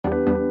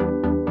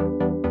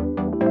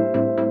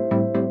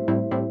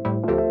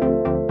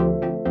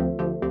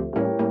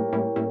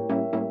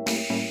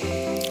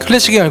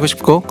클래식이 알고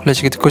싶고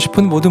클래식이 듣고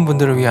싶은 모든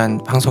분들을 위한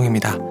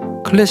방송입니다.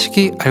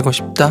 클래식이 알고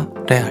싶다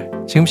레알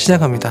지금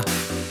시작합니다.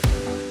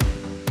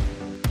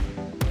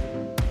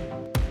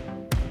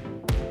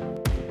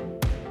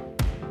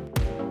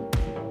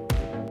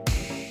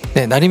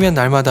 네, 날이면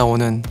날마다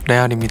오는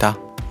레알입니다.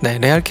 네,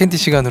 래알캔디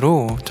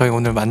시간으로 저희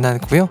오늘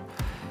만났고요.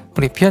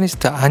 우리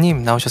피아니스트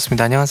아님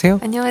나오셨습니다. 안녕하세요.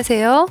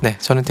 안녕하세요. 네,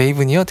 저는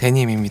데이브니어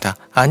데님입니다.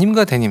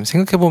 아님과 데님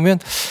생각해보면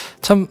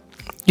참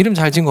이름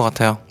잘 지은 것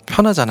같아요.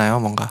 편하잖아요,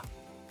 뭔가.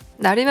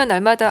 날이면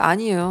날마다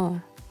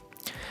아니에요.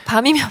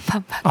 밤이면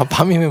밤마다. 아,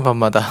 밤이면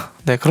밤마다.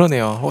 네,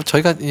 그러네요.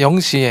 저희가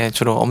 0시에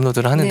주로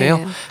업로드를 하는데요.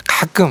 네.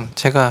 가끔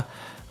제가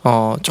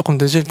조금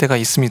늦을 때가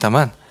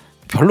있습니다만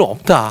별로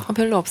없다.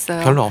 별로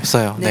없어요. 별로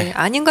없어요. 네, 네.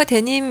 아님과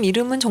데님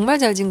이름은 정말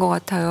잘 지은 것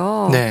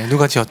같아요. 네,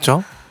 누가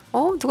지었죠?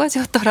 누가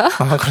지었더라?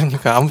 아,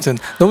 그러니까 아무튼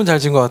너무 잘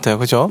지은 것 같아요.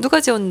 그죠?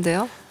 누가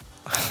지었는데요?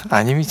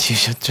 아님이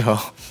지으셨죠.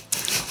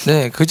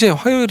 네, 그제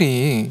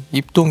화요일이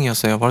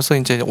입동이었어요. 벌써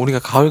이제 우리가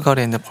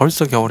가을가을에 했는데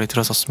벌써 겨울에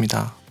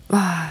들어섰습니다.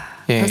 와,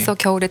 예. 벌써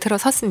겨울에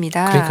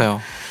들어섰습니다.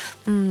 그러니까요.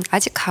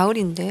 아직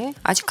가을인데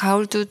아직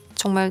가을도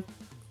정말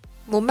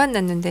못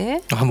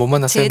만났는데. 못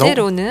만났어요.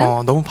 제대로는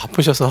너무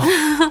바쁘셔서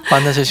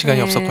만나실 시간이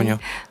네. 없었군요.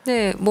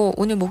 네, 뭐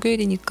오늘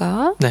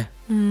목요일이니까. 네,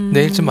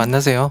 내일쯤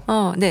만나세요.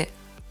 네,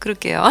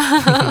 그럴게요.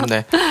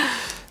 네,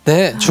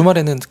 네,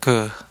 주말에는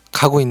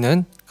가고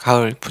있는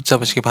가을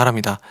붙잡으시기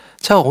바랍니다.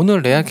 자,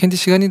 오늘 래알캔디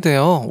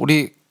시간인데요.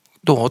 우리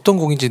또 어떤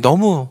곡인지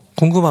너무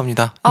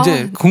궁금합니다.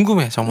 이제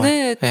궁금해 정말.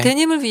 네, 네.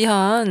 데님을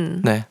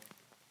위한 네.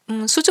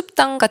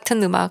 수줍당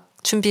같은 음악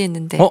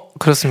준비했는데.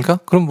 그렇습니까?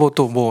 그럼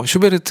뭐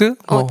슈베르트?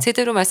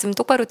 제대로 말씀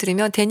똑바로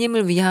드리면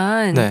데님을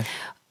위한 네.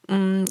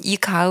 이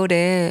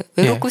가을에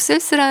외롭고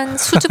쓸쓸한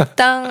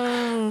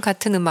수줍당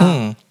같은 음악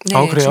네,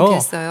 그래요?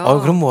 준비했어요.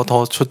 그럼 뭐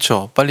더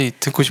좋죠. 빨리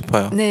듣고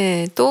싶어요.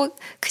 네, 또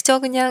그저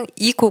그냥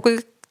이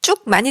곡을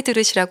쭉 많이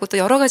들으시라고 또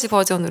여러 가지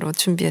버전으로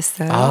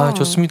준비했어요. 아,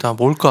 좋습니다.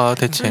 뭘까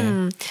대체?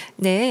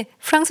 네,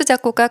 프랑스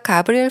작곡가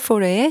가브리엘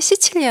포레의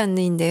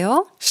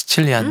시칠리안느인데요.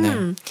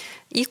 시칠리안느.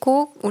 이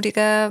곡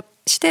우리가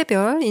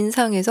시대별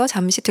인상에서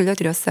잠시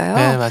들려드렸어요.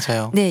 네,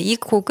 맞아요. 네, 이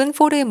곡은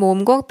포레의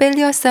모음곡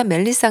벨리어스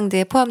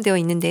멜리상드에 포함되어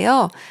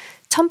있는데요.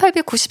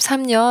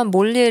 1893년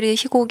몰리에르의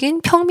희곡인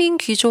평민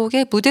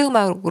귀족의 무대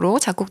음악으로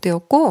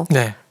작곡되었고,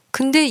 네.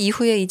 근데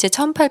이후에 이제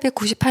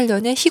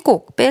 1898년에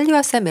희곡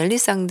벨리어스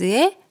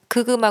멜리상드의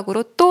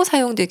극음악으로 또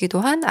사용되기도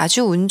한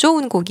아주 운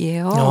좋은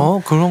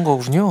곡이에요. 그런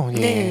거군요. 예.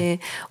 네,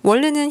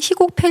 원래는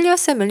희곡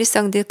펠리어스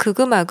멜리상드의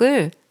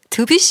극음악을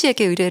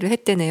드뷔시에게 의뢰를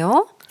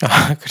했대네요.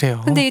 아,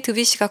 그래요? 근데 이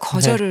드뷔시가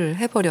거절을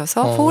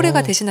해버려서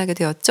포레가 대신하게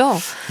되었죠.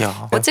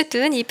 야.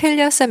 어쨌든 이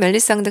펠리어스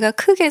멜리상드가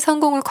크게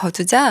성공을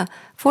거두자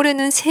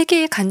포레는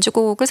 3개의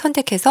간주곡을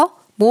선택해서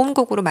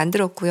모음곡으로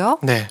만들었고요.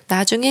 네.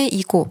 나중에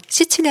이 곡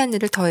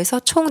시칠리안느를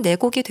더해서 총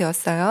 4곡이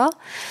되었어요.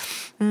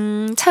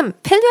 참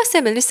펠리어스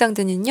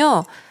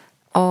멜리상드는요.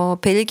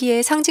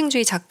 벨기에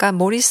상징주의 작가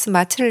모리스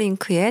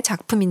마틀링크의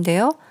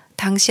작품인데요.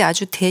 당시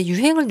아주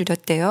대유행을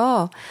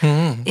누렸대요.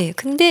 예,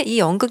 근데 이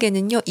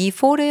연극에는요, 이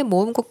포레의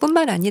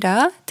모음곡뿐만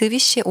아니라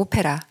드뷔시의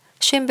오페라,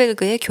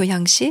 쉔벨그의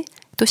교향시,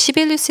 또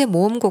시벨리우스의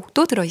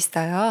모음곡도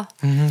들어있어요.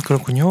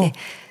 그렇군요. 네.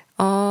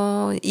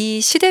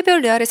 이 시대별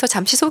레알에서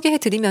잠시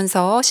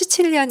소개해드리면서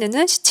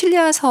시칠리안느는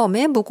시칠리아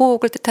섬의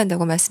무곡을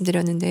뜻한다고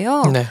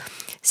말씀드렸는데요. 네.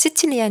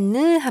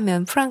 시칠리안느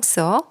하면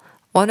프랑스어,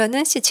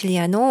 원어는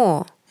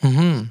시칠리아노.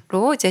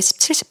 로 이제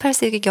 17,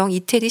 18세기경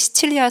이태리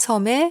시칠리아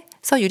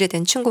섬에서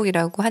유래된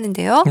춘곡이라고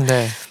하는데요.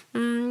 네.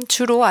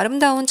 주로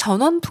아름다운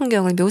전원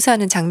풍경을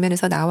묘사하는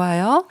장면에서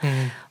나와요.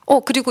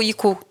 그리고 이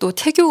곡도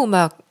태교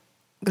음악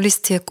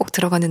리스트에 꼭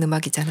들어가는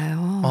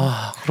음악이잖아요.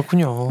 아,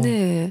 그렇군요.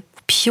 네.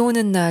 비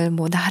오는 날,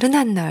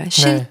 나른한 날,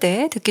 쉴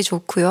때 듣기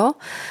좋고요.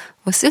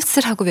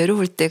 쓸쓸하고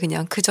외로울 때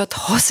그냥 그저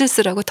더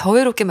쓸쓸하고 더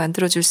외롭게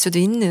만들어줄 수도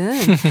있는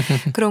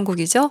그런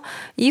곡이죠.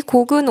 이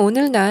곡은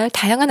오늘날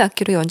다양한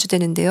악기로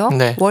연주되는데요.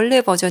 네.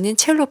 원래 버전인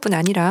첼로뿐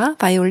아니라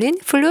바이올린,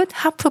 플룻,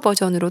 하프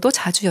버전으로도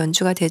자주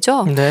연주가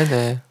되죠.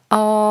 네네.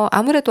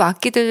 아무래도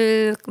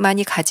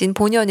악기들만이 가진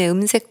본연의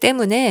음색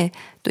때문에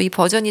또 이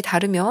버전이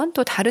다르면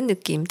또 다른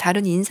느낌,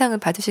 다른 인상을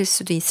받으실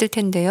수도 있을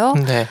텐데요.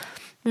 네.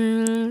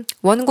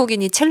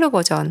 원곡인 이 첼로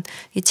버전.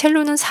 이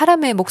첼로는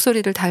사람의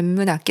목소리를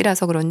닮은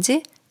악기라서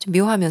그런지 좀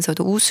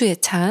묘하면서도 우수에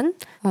찬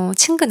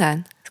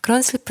친근한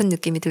그런 슬픈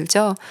느낌이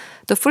들죠.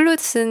 또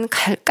플룻은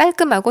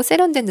깔끔하고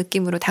세련된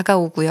느낌으로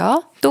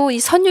다가오고요. 또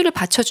이 선율을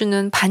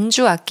받쳐주는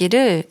반주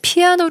악기를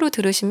피아노로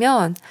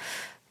들으시면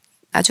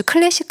아주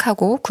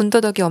클래식하고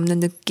군더더기 없는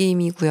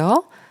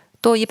느낌이고요.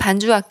 또 이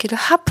반주 악기를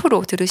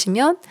하프로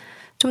들으시면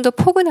좀 더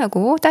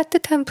포근하고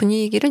따뜻한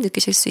분위기를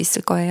느끼실 수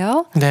있을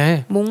거예요.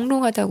 네.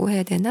 몽롱하다고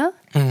해야 되나?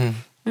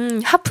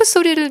 하프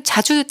소리를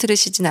자주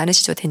들으시진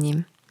않으시죠,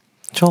 대님?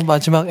 저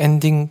마지막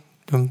엔딩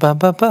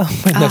룸바바바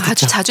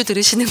아주 자주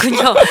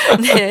들으시는군요.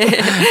 네.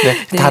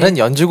 네. 다른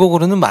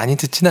연주곡으로는 많이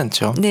듣진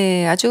않죠.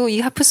 네, 아주 이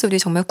하프 소리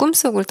정말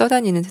꿈속을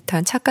떠다니는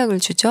듯한 착각을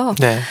주죠.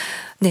 네.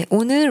 네,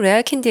 오늘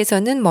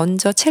래알캔디에서는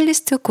먼저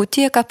첼리스트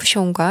고티에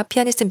카푸숑과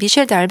피아니스트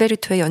미셸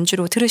달베르토의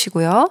연주로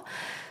들으시고요.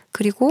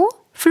 그리고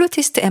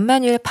플루티스트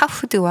엠마뉴엘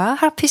파후드와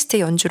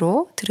하피스트의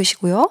연주로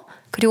들으시고요.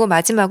 그리고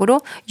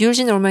마지막으로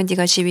율진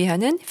올만디가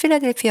지휘하는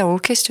필라델피아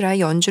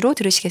오케스트라의 연주로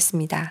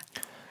들으시겠습니다.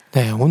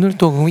 네, 오늘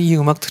또 이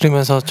음악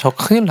들으면서 저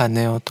큰일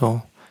났네요.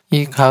 또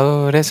이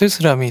가을의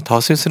쓸쓸함이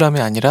더 쓸쓸함이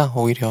아니라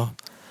오히려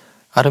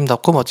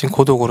아름답고 멋진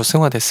고독으로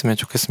승화됐으면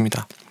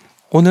좋겠습니다.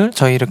 오늘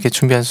저희 이렇게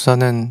준비한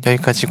순서는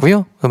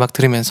여기까지고요. 음악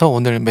들으면서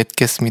오늘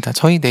맺겠습니다.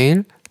 저희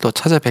내일 또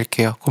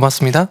찾아뵐게요.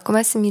 고맙습니다.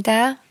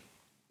 고맙습니다.